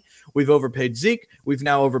money? We've overpaid Zeke. We've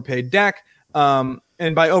now overpaid Dak. And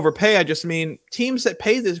by overpay, I just mean teams that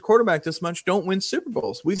pay this quarterback this much don't win Super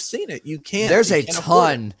Bowls. We've seen it.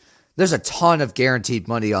 There's a ton of guaranteed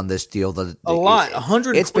money on this deal. A lot.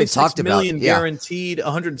 126 million yeah. guaranteed,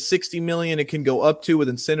 160 million it can go up to with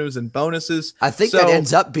incentives and bonuses. I think that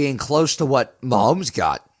ends up being close to what Mahomes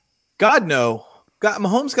got. God, no.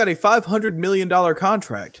 Mahomes got a $500 million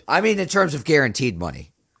contract. I mean, in terms of guaranteed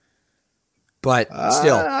money. But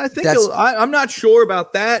still, I think I'm not sure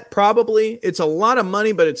about that. Probably it's a lot of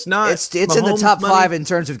money, but it's not. It's in the top 5 in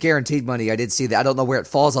terms of guaranteed money. I did see that. I don't know where it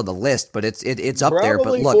falls on the list, but it's up probably there.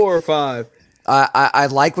 But look, 4 or 5. I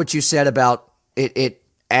like what you said about it. It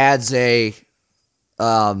adds a,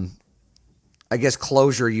 I guess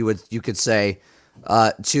closure. You could say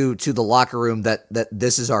to the locker room that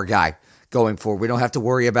this is our guy going forward. We don't have to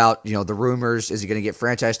worry about the rumors. Is he going to get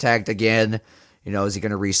franchise tagged again? Is he going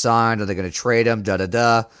to re-sign? Are they going to trade him?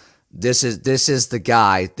 This is the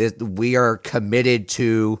guy that we are committed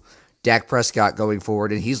to. Dak Prescott going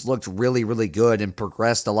forward, and he's looked really, really good and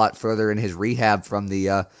progressed a lot further in his rehab from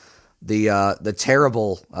the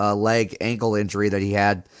terrible leg ankle injury that he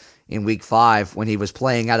had in Week 5 when he was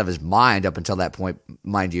playing out of his mind up until that point,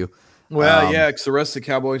 mind you. Well, yeah, because the rest of the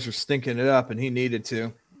Cowboys are stinking it up, and he needed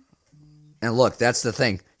to. And look, that's the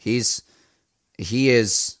thing. He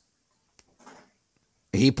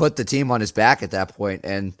put the team on his back at that point.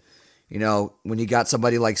 And, when you got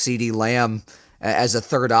somebody like CeeDee Lamb as a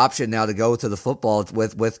third option now to go to the football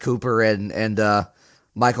with Cooper and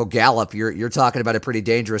Michael Gallup, you're talking about a pretty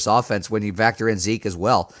dangerous offense when you factor in Zeke as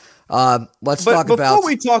well. Before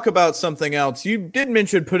we talk about something else, you did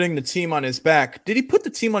mention putting the team on his back. Did he put the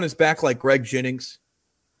team on his back like Greg Jennings?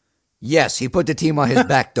 Yes, he put the team on his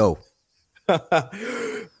back, though.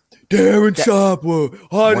 Darren Sharp,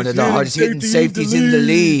 one of the hardest hitting safeties in the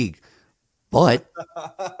league. But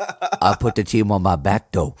I put the team on my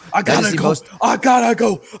back, though. I gotta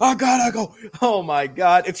go. Oh, my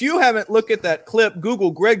God. If you haven't looked at that clip,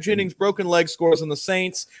 Google Greg Jennings broken leg scores on the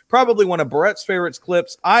Saints. Probably one of Brett's favorite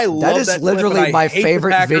clips. I love that. That is literally my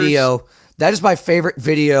favorite video. That is my favorite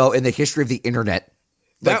video in the history of the internet.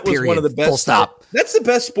 That was one of the best. Full stop. That's the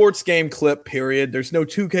best sports game clip, period. There's no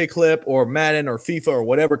 2K clip or Madden or FIFA or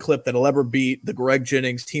whatever clip that'll ever beat the Greg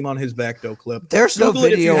Jennings team on his back door clip. There's no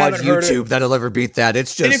video on YouTube that'll ever beat that.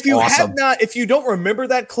 It's just awesome. If you don't remember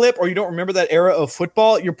that clip or you don't remember that era of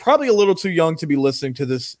football, you're probably a little too young to be listening to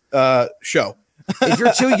this show. If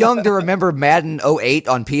you're too young to remember Madden 08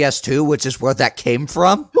 on PS2, which is where that came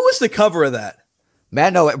from. Who was the cover of that?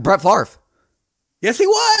 Madden 08, Brett Favre. Yes, he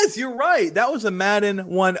was. You're right. That was a Madden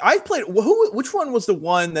one. I played. Which one was the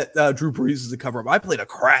one that Drew Brees is the cover of? I played a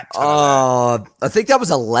crap ton of that. I think that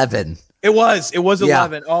was 11. It was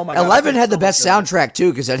 11. Oh my god. 11 had the best soundtrack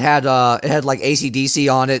too, because it had like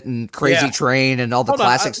AC/DC on it and Crazy Train and all the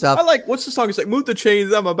classic stuff. I like, what's the song? It's like, move the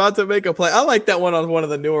chains, I'm about to make a play. I like that one on one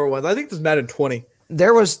of the newer ones. I think this Madden 20.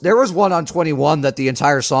 There was one on 21 that the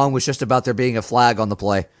entire song was just about there being a flag on the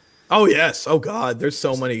play. Oh yes. Oh god. There's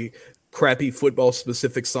so many crappy football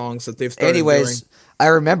specific songs that they've started Anyways, doing. I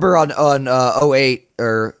remember on 08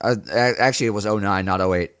 or actually it was 09, not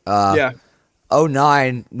 08.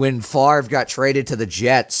 09 when Favre got traded to the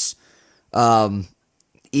Jets.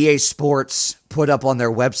 EA Sports put up on their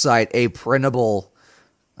website a printable,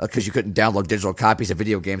 because you couldn't download digital copies of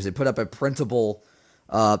video games. They put up a printable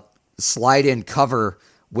slide-in cover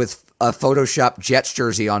with a Photoshop Jets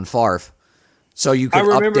jersey on Favre, so you could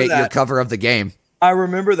update your cover of the game. I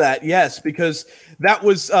remember that, yes, because that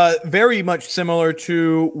was very much similar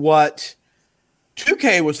to what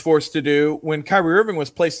 2K was forced to do when Kyrie Irving was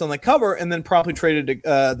placed on the cover and then promptly traded to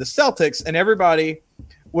the Celtics, and everybody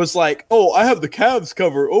was like, "Oh, I have the Cavs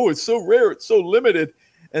cover. Oh, it's so rare, it's so limited."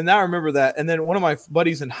 And now I remember that. And then one of my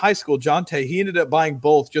buddies in high school, Jonte, he ended up buying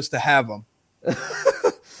both just to have them.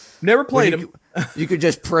 Never played them. You could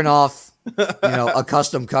just print off, a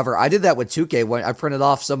custom cover. I did that with 2K when I printed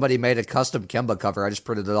off. Somebody made a custom Kemba cover. I just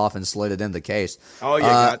printed it off and slid it in the case. Oh, yeah,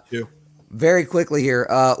 got to. Very quickly here,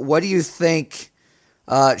 what do you think?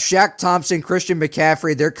 Shaq Thompson, Christian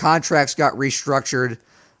McCaffrey, their contracts got restructured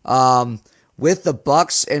with the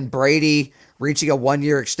Bucks and Brady reaching a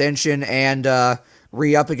 1-year extension and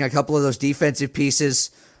re-upping a couple of those defensive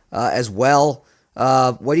pieces as well.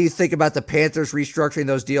 What do you think about the Panthers restructuring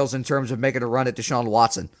those deals in terms of making a run at Deshaun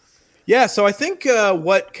Watson? Yeah, so I think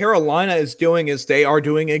what Carolina is doing is they are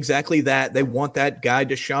doing exactly that. They want that guy,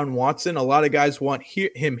 Deshaun Watson. A lot of guys want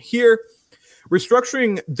him here.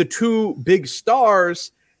 Restructuring the two big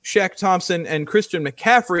stars, Shaq Thompson and Christian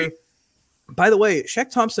McCaffrey. By the way, Shaq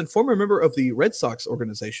Thompson, former member of the Red Sox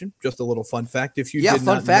organization. Just a little fun fact. If you did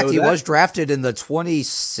not know he that. Was drafted in the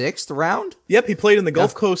 26th round. Yep, he played in the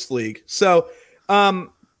Gulf Coast League. So,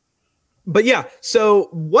 but yeah, so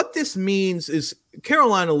what this means is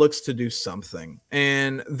Carolina looks to do something,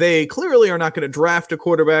 and they clearly are not going to draft a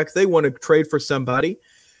quarterback. They want to trade for somebody.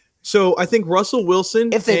 So I think Russell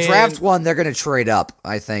Wilson. If they draft one, they're going to trade up,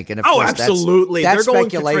 I think. And of course, absolutely. That's they're going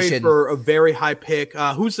speculation. To trade for a very high pick.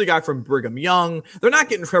 Who's the guy from Brigham Young? They're not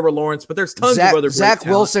getting Trevor Lawrence, but there's tons of other great Zach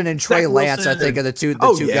talent. Wilson and Trey Lance, I think, are the two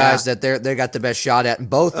guys that they got the best shot at, and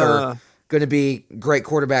both are going to be great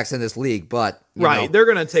quarterbacks in this league. But they're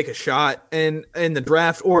going to take a shot in the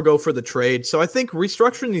draft or go for the trade. So I think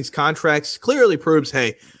restructuring these contracts clearly proves,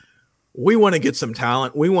 hey, we want to get some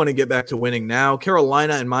talent. We want to get back to winning now.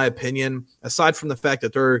 Carolina, in my opinion, aside from the fact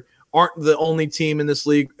that they aren't the only team in this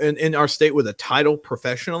league in our state with a title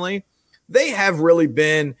professionally, they've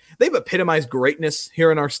epitomized greatness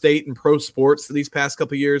here in our state in pro sports for these past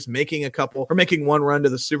couple of years, making one run to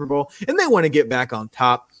the Super Bowl, and they want to get back on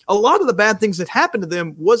top. A lot of the bad things that happened to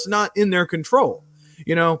them was not in their control.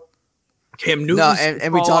 Cam Newton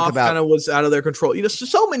and we talk about kind of was out of their control.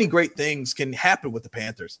 so many great things can happen with the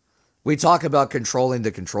Panthers. We talk about controlling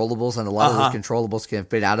the controllables, and a lot of those controllables can have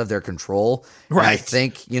been out of their control. Right. And I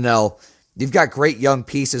think, you've got great young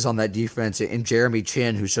pieces on that defense in Jeremy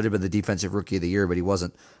Chin, who should have been the defensive rookie of the year, but he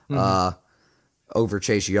wasn't over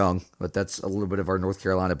Chase Young. But that's a little bit of our North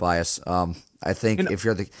Carolina bias. I think if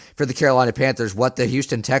you're the Carolina Panthers, what the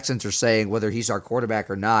Houston Texans are saying, whether he's our quarterback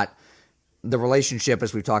or not, the relationship,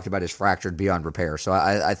 as we've talked about, is fractured beyond repair. So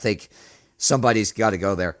I think somebody's got to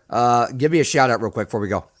go there. Give me a shout out real quick before we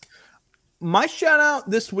go. My shout out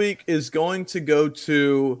this week is going to go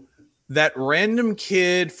to that random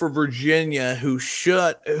kid for Virginia who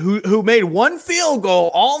made one field goal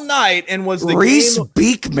all night and was the Reese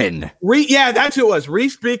Beekman. That's who it was.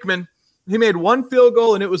 Reese Beekman. He made one field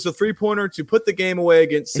goal and it was a 3-pointer to put the game away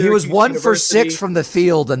against Syracuse. He was 1 for University. 6 from the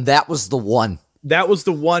field, and that was the one. That was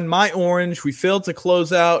the one. My Orange. We failed to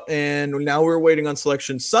close out, and now we're waiting on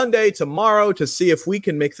Selection Sunday tomorrow to see if we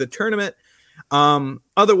can make the tournament.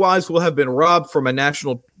 Otherwise, we'll have been robbed from a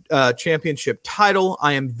national championship title.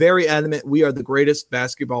 I am very adamant we are the greatest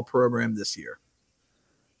basketball program this year.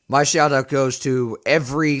 My shout out goes to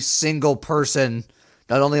every single person,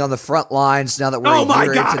 not only on the front lines now that we're a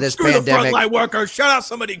year into this pandemic. The frontline workers. Shout out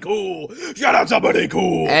somebody cool.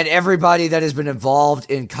 And everybody that has been involved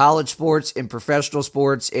in college sports, in professional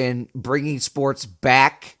sports, in bringing sports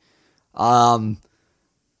back.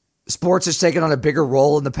 Sports has taken on a bigger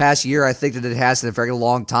role in the past year, I think, than it has in a very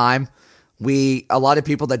long time. A lot of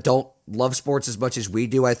people that don't love sports as much as we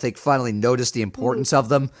do, I think, finally notice the importance of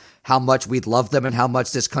them, how much we love them, and how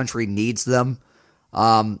much this country needs them.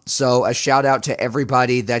 So a shout out to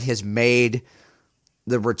everybody that has made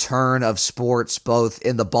the return of sports, both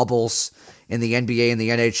in the bubbles, in the NBA and the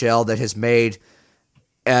NHL, that has made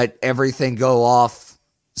everything go off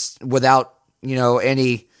without,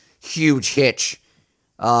 any huge hitch.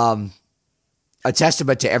 A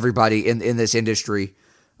testament to everybody in this industry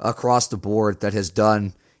across the board that has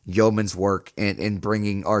done yeoman's work in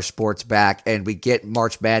bringing our sports back. And we get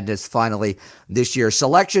March Madness finally this year.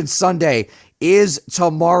 Selection Sunday is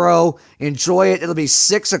tomorrow. Enjoy it. It'll be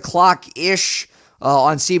 6 o'clock-ish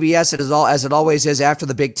on CBS, as it always is, after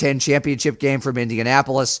the Big Ten championship game from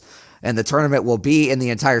Indianapolis. And the tournament will be in the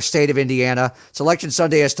entire state of Indiana. Selection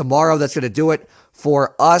Sunday is tomorrow. That's going to do it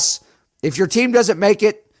for us. If your team doesn't make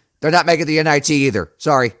it, they're not making the NIT either.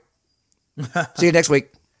 Sorry. See you next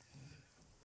week.